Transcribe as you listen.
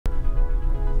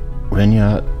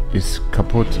Brenner ist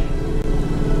kaputt.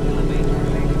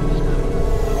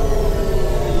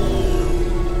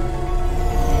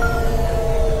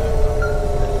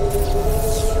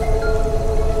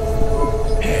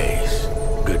 Hey,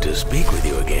 good to speak with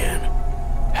you again.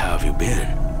 How have you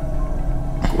been?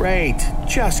 Great,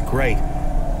 just great.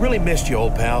 Really missed you,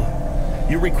 old pal.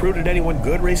 You recruited anyone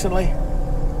good recently?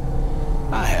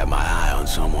 I have my eye on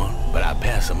someone, but I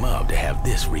passed him up to have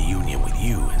this reunion with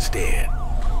you instead.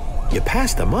 You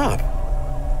passed them up?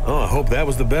 Oh, I hope that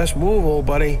was the best move, old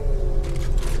buddy.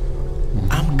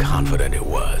 I'm confident it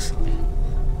was.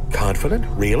 Confident?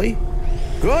 Really?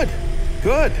 Good,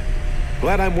 good.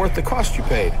 Glad I'm worth the cost you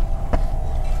paid.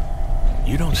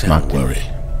 You don't sound worried.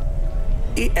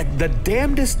 The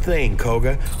damnedest thing,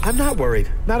 Koga. I'm not worried.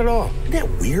 Not at all. Isn't that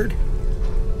weird?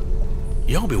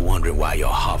 You'll be wondering why your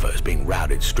hover is being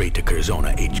routed straight to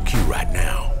Curzona HQ right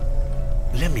now.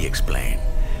 Let me explain.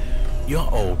 Your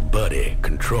old buddy,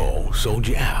 Control, sold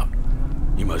you out.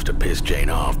 You must have pissed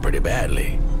Jane off pretty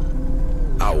badly.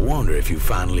 I wonder if you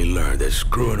finally learned that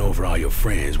screwing over all your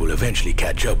friends will eventually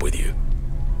catch up with you.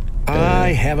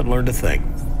 I haven't learned a thing.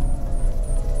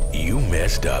 You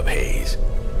messed up, Hayes.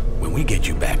 When we get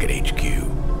you back at HQ,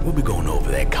 we'll be going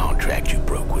over that contract you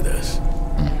broke with us.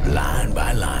 Line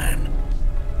by line.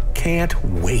 Can't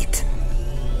wait.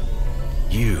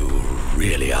 You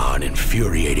really are an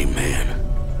infuriating man.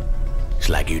 It's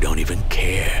like you don't even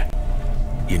care.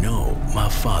 You know, my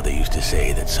father used to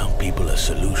say that some people are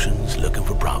solutions looking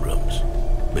for problems.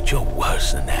 But you're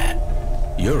worse than that.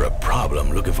 You're a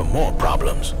problem looking for more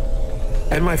problems.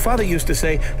 And my father used to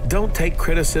say, don't take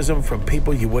criticism from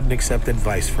people you wouldn't accept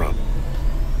advice from.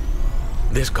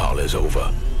 This call is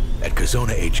over. At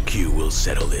Curzona HQ, we'll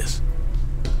settle this.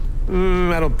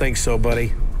 I don't think so,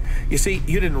 buddy. You see,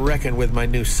 you didn't reckon with my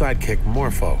new sidekick,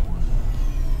 Morpho.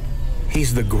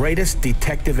 He's the greatest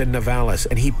detective in Navalis,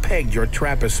 and he pegged your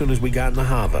trap as soon as we got in the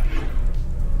Hava.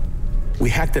 We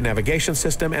hacked the navigation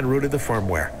system and routed the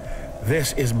firmware.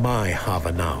 This is my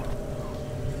Hava now.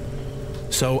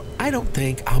 So I don't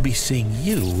think I'll be seeing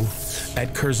you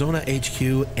at Curzona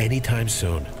HQ anytime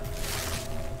soon.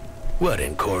 What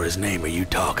in Cora's name are you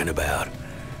talking about?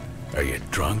 Are you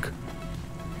drunk?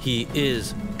 He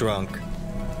is drunk.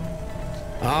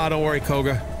 Ah, don't worry,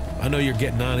 Koga. I know you're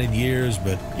getting on in years,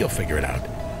 but you'll figure it out.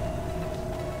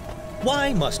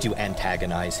 Why must you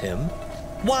antagonize him?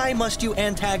 Why must you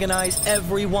antagonize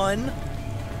everyone?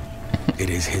 It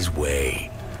is his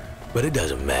way, but it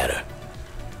doesn't matter.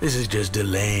 This is just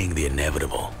delaying the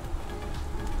inevitable.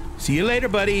 See you later,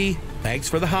 buddy. Thanks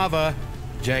for the Hava.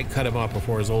 Jack cut him off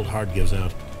before his old heart gives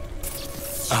out.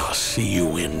 I'll see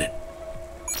you in...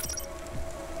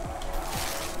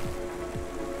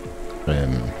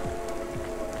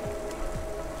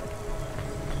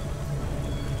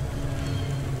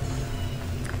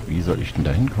 Wie soll ich denn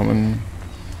da hinkommen?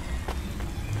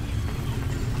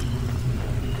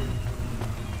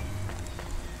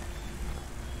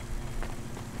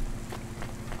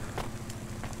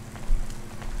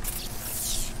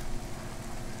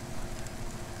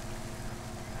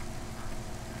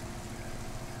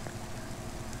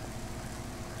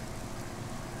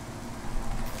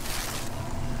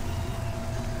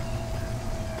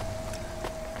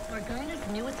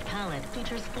 Newest palette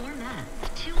features 4 mats,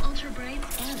 2 ultra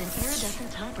brights, and an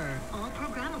iridescent topper, all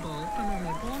programmable from a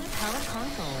Morgana palette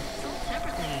console, sold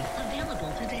separately,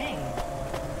 available today.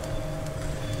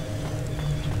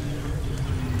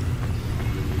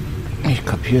 Ich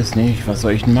kapier's nicht. Was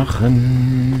soll ich denn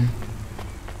machen?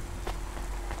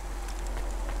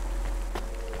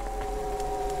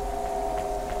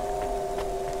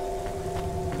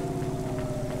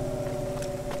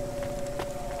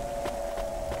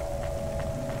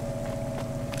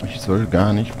 Ich soll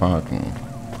gar nicht parken.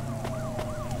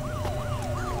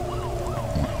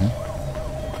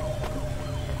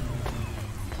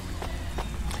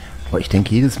 Aber ich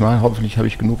denke jedes Mal, hoffentlich habe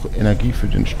ich genug Energie für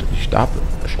den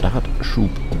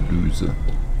Startschubdüse.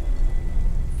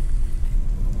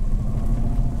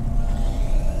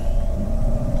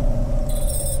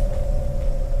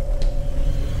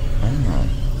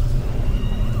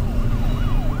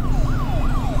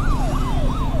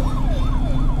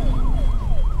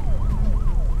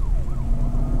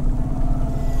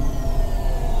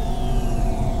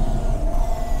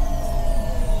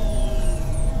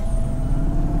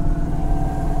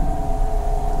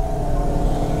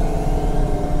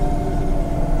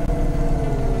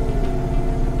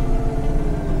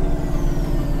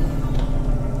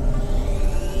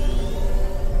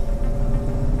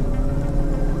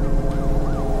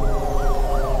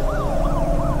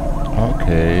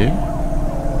 Okay.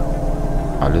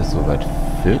 Alles soweit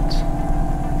fit.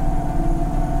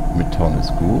 Mit Ton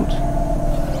ist gut.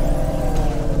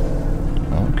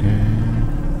 Okay.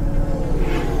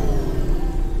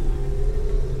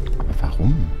 Aber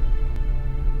warum?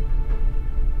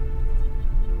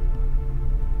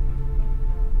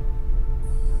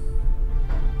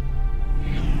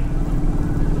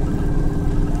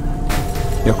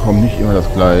 Ja komm, nicht immer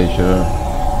das Gleiche.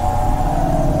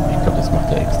 Ich glaube, das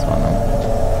macht er extra, ne?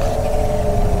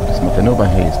 Das macht er nur bei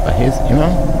Haze. Bei Haze immer,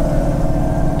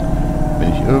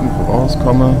 wenn ich irgendwo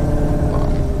rauskomme,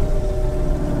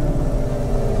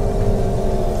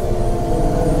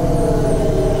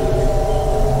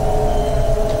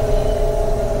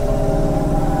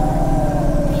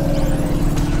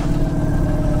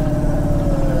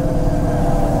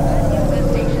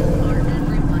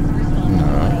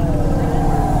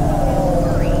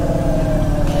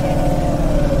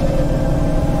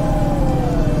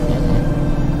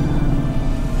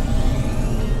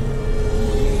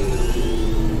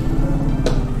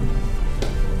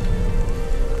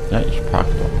 ja, ich park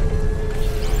doch.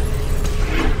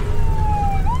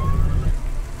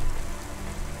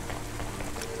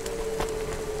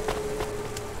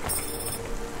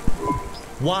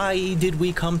 Why did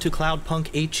we come to Cloudpunk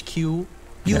HQ? You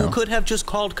Yeah. could have just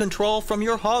called control from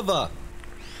your hover.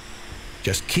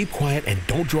 Just keep quiet and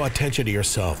don't draw attention to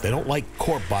yourself. They don't like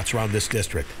corp bots around this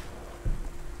district.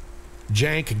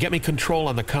 Jank, get me control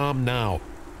on the comm now.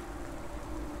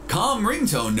 Calm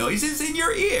ringtone noises in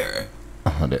your ear.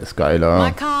 Aha, der ist geiler.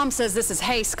 My comm says this is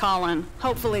Haste calling.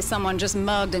 Hopefully someone just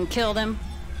mugged and killed him.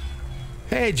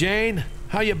 Hey, Jane.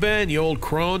 How you been, you old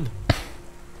crone?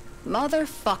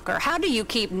 Motherfucker, how do you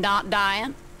keep not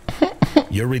dying?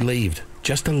 You're relieved.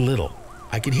 Just a little.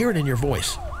 I can hear it in your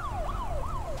voice.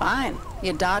 Fine,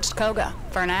 you dodged Koga,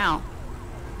 for now.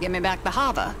 Give me back the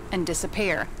Hava and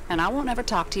disappear, and I won't ever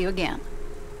talk to you again.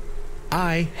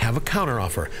 I have a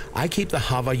counteroffer. I keep the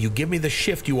Hava, you give me the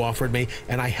shift you offered me,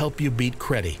 and I help you beat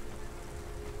Creddy.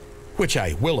 Which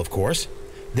I will, of course.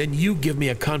 Then you give me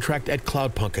a contract at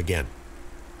Cloudpunk again.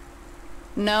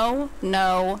 No,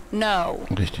 no, no.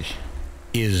 Richtig.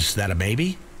 Is that a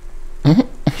maybe?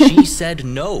 She said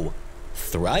no.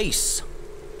 Thrice.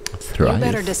 You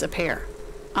better disappear.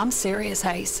 I'm serious,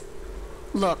 Haze.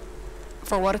 Look,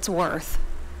 for what it's worth,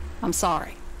 I'm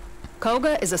sorry.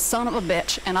 Koga is a son of a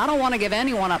bitch, and I don't want to give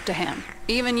anyone up to him,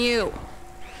 even you.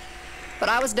 But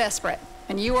I was desperate,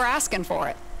 and you were asking for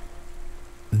it.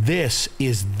 This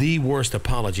is the worst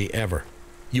apology ever.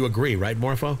 You agree, right,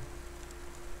 Morpho?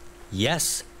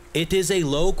 Yes, it is a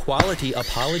low-quality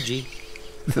apology.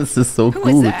 Das ist so Who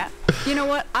gut. is that? You know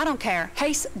what? I don't care.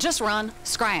 Haze, just run.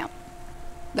 Scram.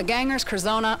 The gangers,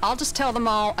 Curzona, I'll just tell them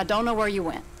all I don't know where you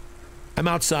went. I'm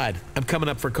outside. I'm coming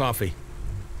up for coffee.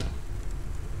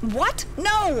 What?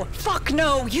 No! Fuck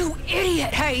no! You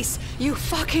idiot, Haze! You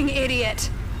fucking idiot!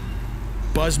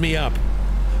 Buzz me up.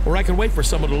 Or I can wait for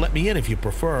someone to let me in if you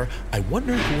prefer. I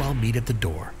wonder who I'll meet at the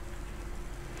door.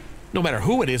 No matter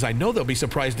who it is, I know they'll be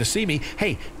surprised to see me.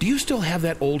 Hey, do you still have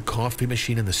that old coffee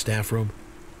machine in the staff room?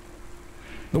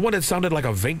 The one that sounded like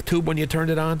a Vink tube when you turned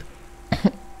it on?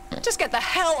 Just get the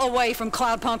hell away from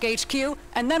Cloudpunk HQ,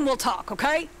 and then we'll talk,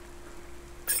 okay?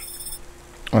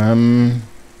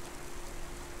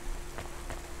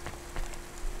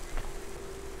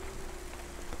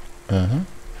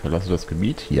 Verlasse das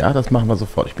Gebiet. Ja, das machen wir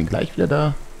sofort. Ich bin gleich wieder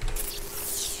da.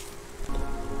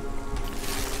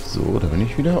 So, da bin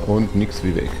ich wieder und nix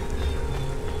wie weg.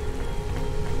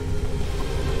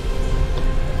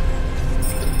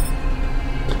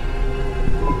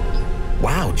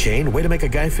 Wow, Jane, way to make a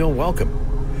guy feel welcome.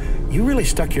 You really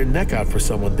stuck your neck out for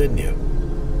someone, didn't you?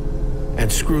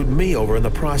 And screwed me over in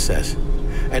the process.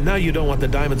 And now you don't want the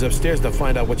diamonds upstairs to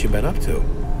find out what you've been up to.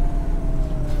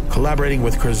 Collaborating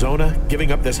with Curzona,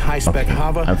 giving up this high-spec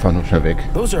Hava. Einfach nur schnell weg.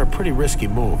 Those are pretty risky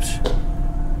moves.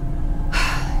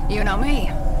 You know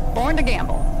me. Born to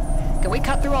gamble. Can we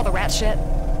cut through all the rat shit?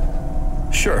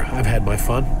 Sure, I've had my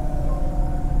fun.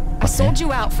 I sold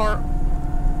you out for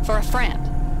a friend.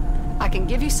 I can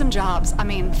give you some jobs. I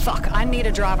mean, fuck, I need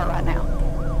a driver right now.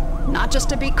 Not just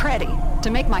to beat Creddy, to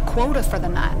make my quota for the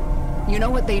night. You know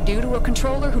what they do to a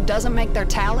controller who doesn't make their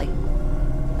tally?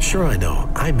 Sure I know.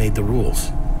 I made the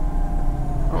rules.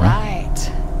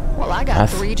 Right. Well, I got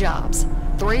Was? 3 jobs.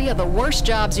 3 of the worst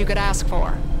jobs you could ask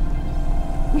for.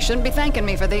 You shouldn't be thanking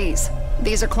me for these.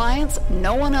 These are clients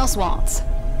no one else wants.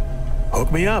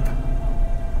 Hook me up.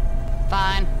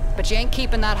 Fine, but you ain't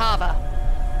keeping that Hava.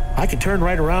 I can turn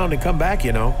right around and come back,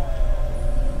 you know.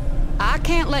 I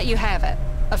can't let you have it,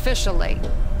 officially.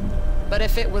 But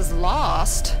if it was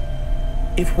lost...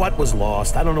 If what was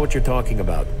lost, I don't know what you're talking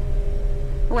about.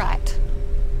 Right.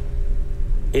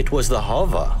 It was the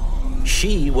Hava.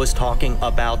 She was talking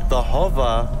about the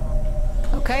hover.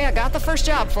 Okay, I got the first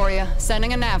job for you.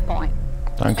 Sending a nav point.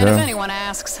 Danke. And if anyone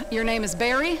asks, your name is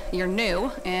Barry, you're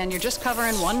new, and you're just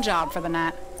covering one job for the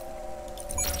night.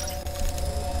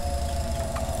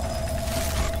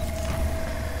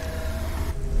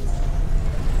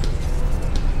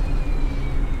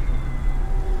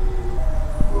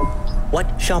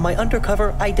 What shall my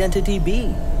undercover identity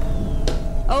be?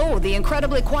 Oh, the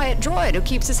incredibly quiet droid who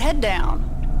keeps his head down.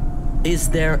 Is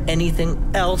there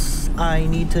anything else I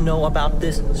need to know about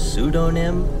this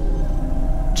pseudonym?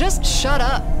 Just shut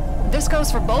up. This goes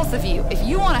for both of you. If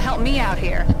you want to help me out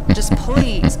here, just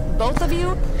please, both of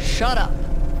you, shut up.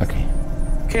 Okay.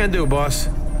 Can do, boss.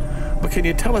 But can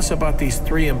you tell us about these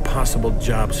 3 impossible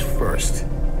jobs first?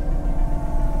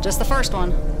 Just the first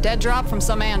one. Dead drop from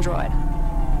some android.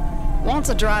 Wants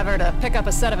a driver to pick up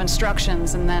a set of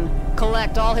instructions and then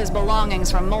collect all his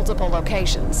belongings from multiple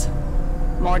locations.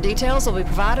 More details will be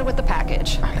provided with the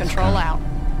package. Control out.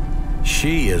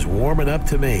 She is warming up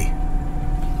to me.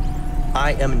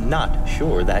 I am not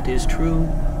sure that is true.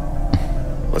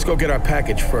 Let's go get our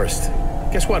package first.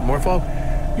 Guess what, Morpho?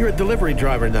 You're a delivery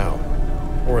driver now.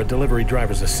 Or a delivery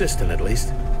driver's assistant, at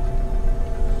least.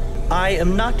 I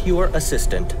am not your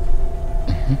assistant.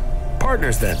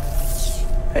 Partners, then.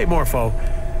 Hey, Morpho.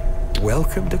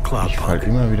 Welcome to Ich fall Cloudpunk.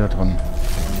 immer wieder dran.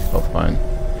 Drauf rein.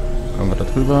 Kommen wir da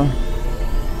drüber?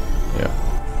 Ja.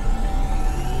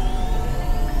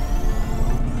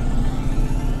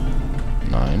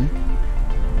 Nein.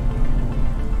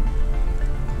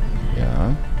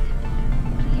 Ja.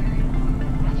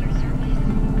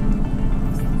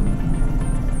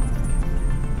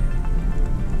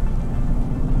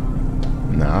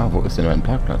 Na, wo ist denn mein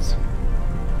Parkplatz?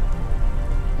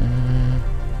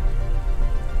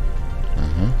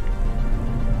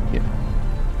 Hier.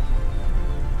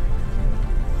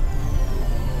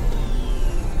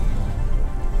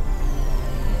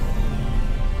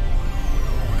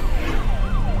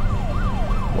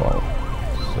 Wow.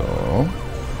 So.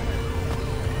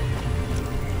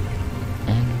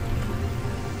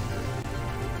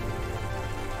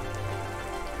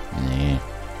 Nee.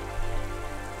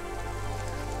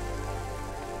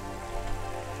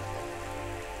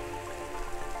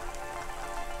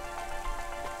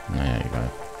 Naja, egal.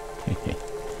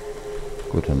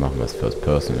 Gut, dann machen wir es First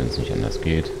Person, wenn es nicht anders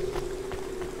geht.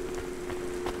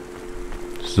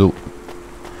 So.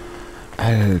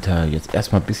 Alter, jetzt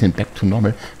erstmal ein bisschen back to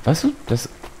normal. Weißt du, das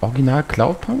Original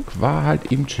Cloudpunk war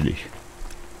halt eben chillig.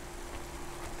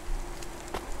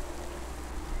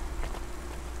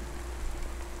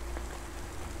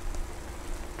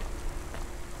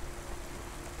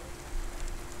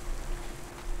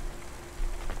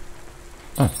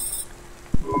 Ah.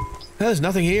 There's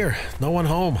nothing here. No one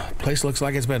home. Place looks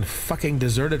like it's been fucking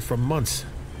deserted for months.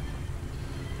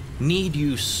 Need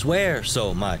you swear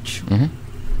so much?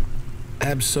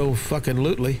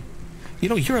 Abso-fucking-lutely. You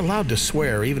know, you're allowed to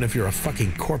swear even if you're a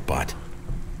fucking corpbot.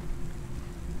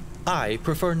 I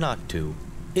prefer not to.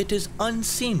 It is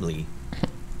unseemly.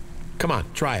 Come on,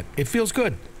 try it. It feels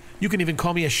good. You can even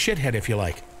call me a shithead if you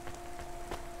like.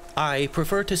 I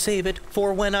prefer to save it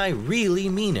for when I really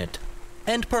mean it.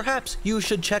 And perhaps you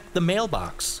should check the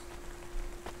mailbox.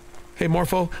 Hey,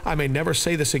 Morpho, I may never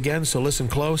say this again, so listen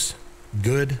close.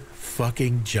 Good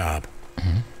fucking job.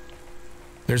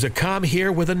 There's a comm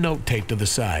here with a note taped to the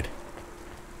side.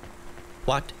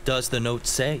 What does the note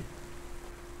say?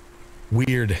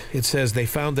 Weird. It says they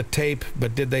found the tape,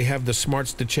 but did they have the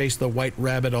smarts to chase the white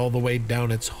rabbit all the way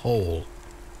down its hole?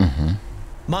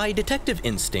 My detective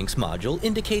instincts module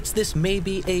indicates this may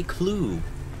be a clue.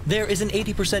 There is an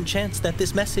 80% chance that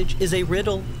this message is a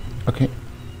riddle. Okay.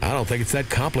 I don't think it's that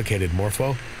complicated,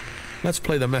 Morpho. Let's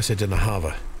play the message in the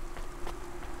Hava.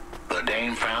 The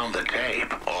dame found the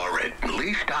tape, or at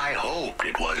least I hoped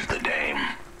it was the dame.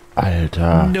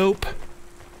 Alter. Nope.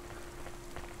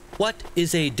 What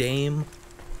is a dame?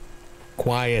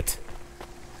 Quiet.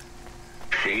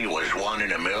 She was 1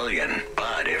 in a million,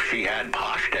 but if she had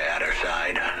Pashta at her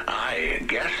side, I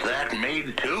guess that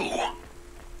made 2.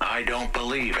 I don't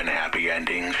believe in happy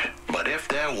endings, but if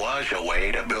there was a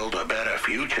way to build a better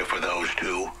future for those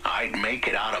 2, I'd make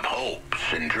it out of hopes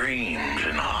and dreams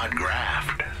and hard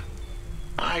graft.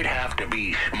 I'd have to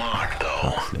be smart,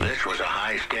 though. This was a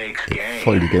high-stakes game,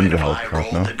 Voll die and if Gänsehaut I grad,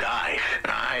 rolled ne? the dice,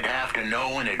 I'd have to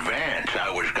know in advance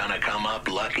I was gonna come up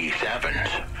lucky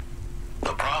 7s.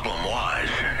 The problem was,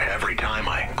 every time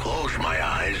I closed my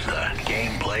eyes, the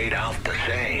game played out the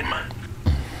same.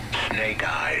 Snake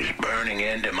eyes burning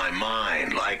into my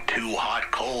mind like 2 hot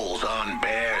coals on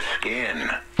bare skin.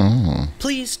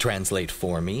 Please translate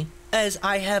for me. as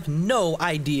I have no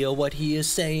idea what he is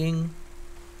saying.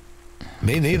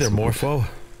 Me neither, Morpho.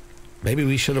 Maybe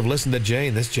we should have listened to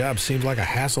Jane. This job seems like a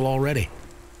hassle already.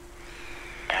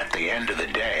 At the end of the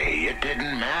day, it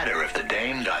didn't matter if the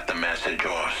dame got the message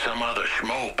or some other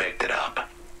schmo picked it up.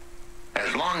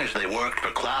 As long as they worked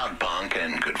for Cloudpunk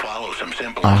and could follow some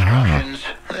simple instructions,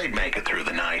 they'd make it through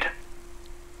the night.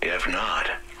 If not,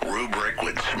 Rubric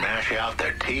would smash out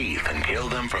their teeth and kill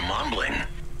them for mumbling.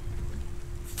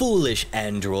 Foolish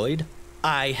android.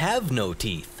 I have no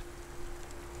teeth.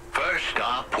 First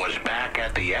stop was back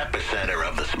at the epicenter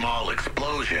of the small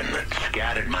explosion that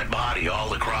scattered my body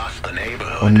all across the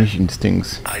neighborhood. Und nicht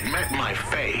Instincts. I'd met my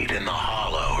fate in the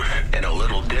Hollows, in a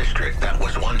little district that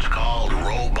was once called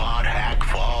Robot Hack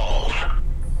Falls.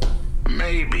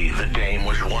 Maybe the dame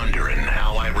was wondering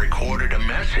how I recorded a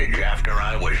message after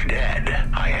I was dead.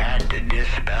 I had to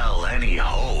dispel any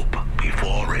hope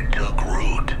before it took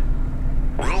root.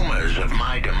 Rumors of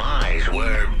my demise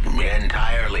were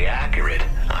entirely accurate.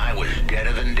 I was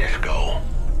deader than disco.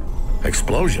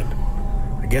 Explosion?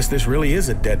 I guess this really is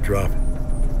a dead drop.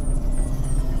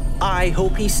 I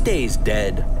hope he stays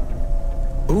dead.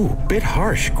 Ooh, bit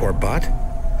harsh, Corbett.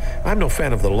 I'm no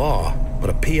fan of the law, but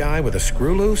a PI with a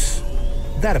screw loose?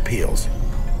 That appeals.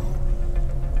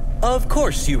 Of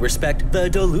course you respect the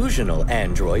delusional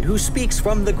android who speaks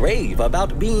from the grave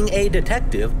about being a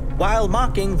detective while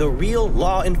mocking the real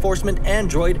law enforcement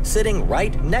android sitting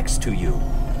right next to you.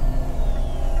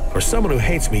 For someone who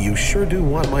hates me, you sure do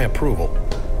want my approval.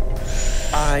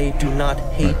 I do not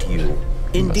hate you.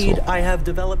 Indeed, I have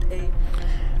developed a...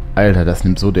 Alter, das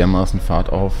nimmt so dermaßen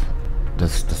Fahrt auf.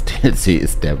 Das DLC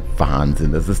ist der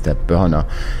Wahnsinn. Das ist der Burner.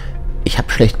 Ich habe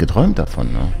schlecht geträumt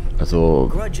davon, ne? Also,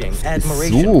 grudging ist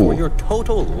admiration so for your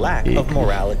total lack of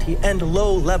morality and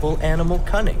low-level animal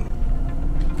cunning.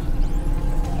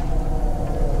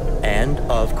 And,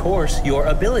 of course, your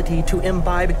ability to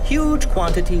imbibe huge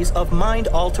quantities of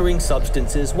mind-altering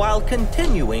substances while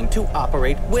continuing to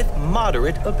operate with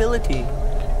moderate ability.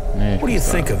 Nee, what do you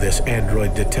think of this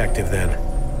android detective, then?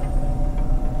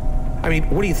 I mean,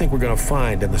 what do you think we're gonna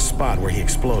find in the spot where he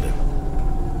exploded?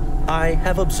 I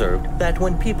have observed that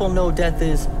when people know death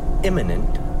is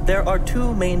imminent, there are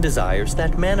two main desires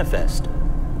that manifest.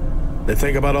 They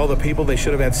think about all the people they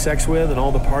should have had sex with and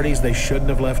all the parties they shouldn't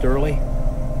have left early?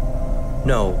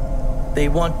 No, they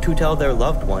want to tell their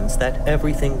loved ones that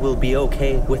everything will be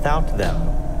okay without them.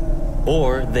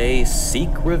 Or they seek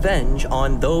revenge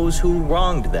on those who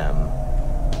wronged them.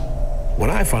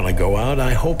 When I finally go out,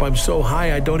 I hope I'm so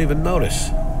high I don't even notice.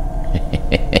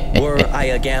 Were I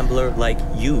a gambler like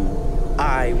you,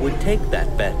 I would take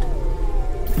that bet.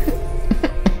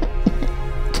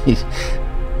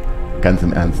 Ganz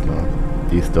im Ernst, ne?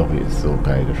 Die Story ist so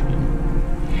geil geschrieben.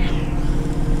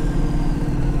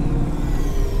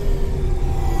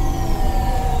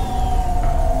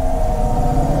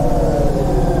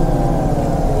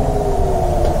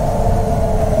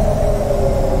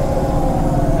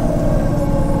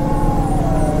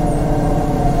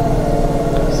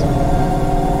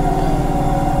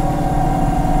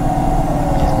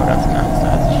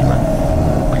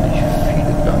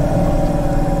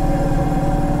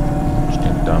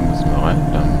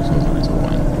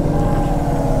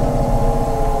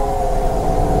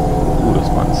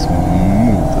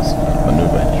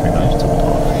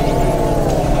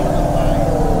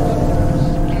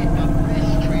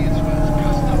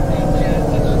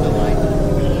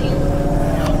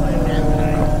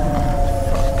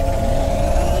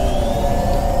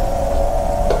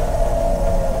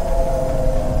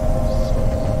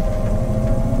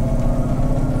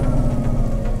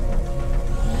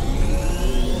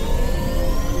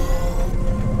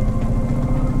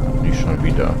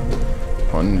 Wieder.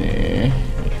 Oh nee,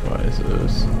 ich weiß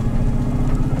es.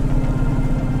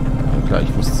 Aber klar,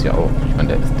 ich wusste es ja auch. Ich meine,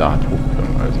 der ist da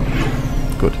hochgegangen, also.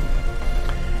 Gut.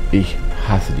 Ich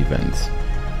hasse die Vents.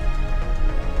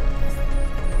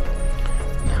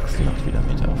 Max lacht wieder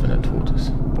mit, auch wenn er tot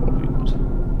ist. Boah, wie gut.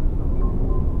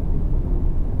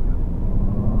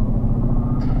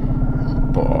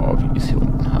 Boah, wie ist hier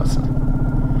unten hassen.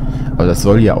 Aber das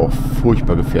soll ja auch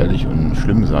furchtbar gefährlich und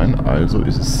schlimm sein, also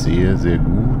ist es sehr, sehr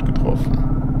gut getroffen.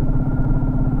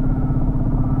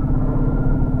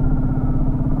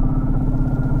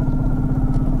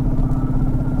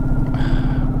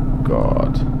 Ach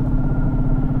Gott.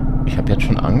 Ich habe jetzt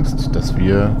schon Angst, dass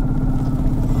wir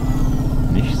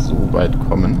nicht so weit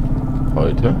kommen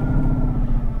heute,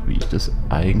 wie ich das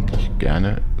eigentlich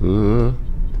gerne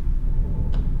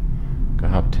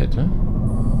gehabt hätte.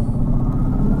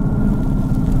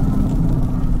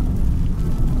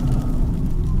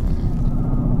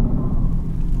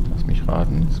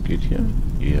 raten, es geht hier.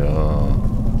 Ja.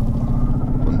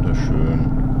 Wunderschön.